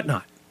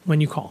whatnot when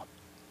you call.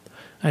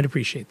 I'd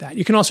appreciate that.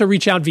 You can also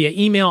reach out via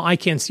email,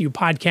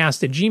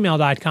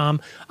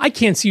 ican'tseeyouPodcast@gmail.com,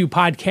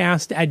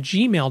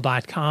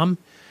 ican'tseeyouPodcast@gmail.com.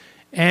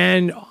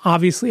 And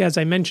obviously, as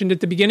I mentioned at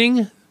the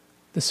beginning,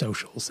 the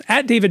socials.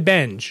 At David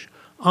Benj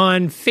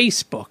on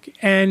Facebook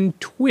and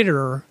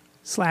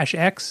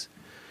Twitter/X,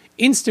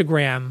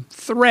 Instagram,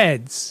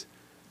 Threads.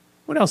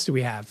 What else do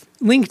we have?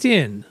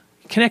 LinkedIn.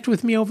 Connect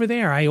with me over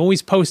there. I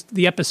always post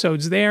the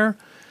episodes there,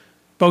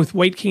 both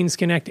White Canes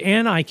Connect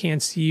and I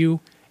Can't See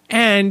You.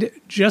 And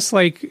just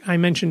like I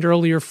mentioned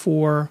earlier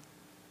for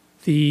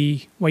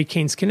the White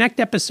Canes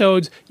Connect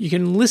episodes, you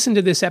can listen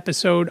to this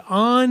episode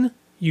on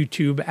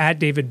YouTube at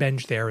David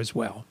Benj there as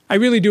well. I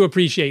really do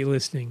appreciate you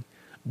listening.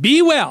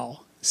 Be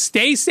well,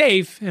 stay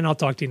safe, and I'll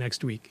talk to you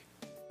next week.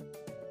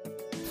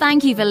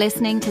 Thank you for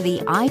listening to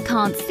the I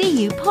Can't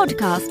See You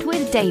podcast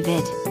with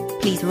David.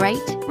 Please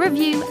rate,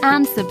 review,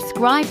 and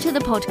subscribe to the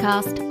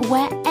podcast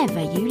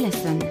wherever you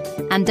listen.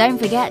 And don't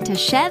forget to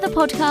share the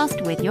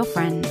podcast with your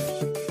friends.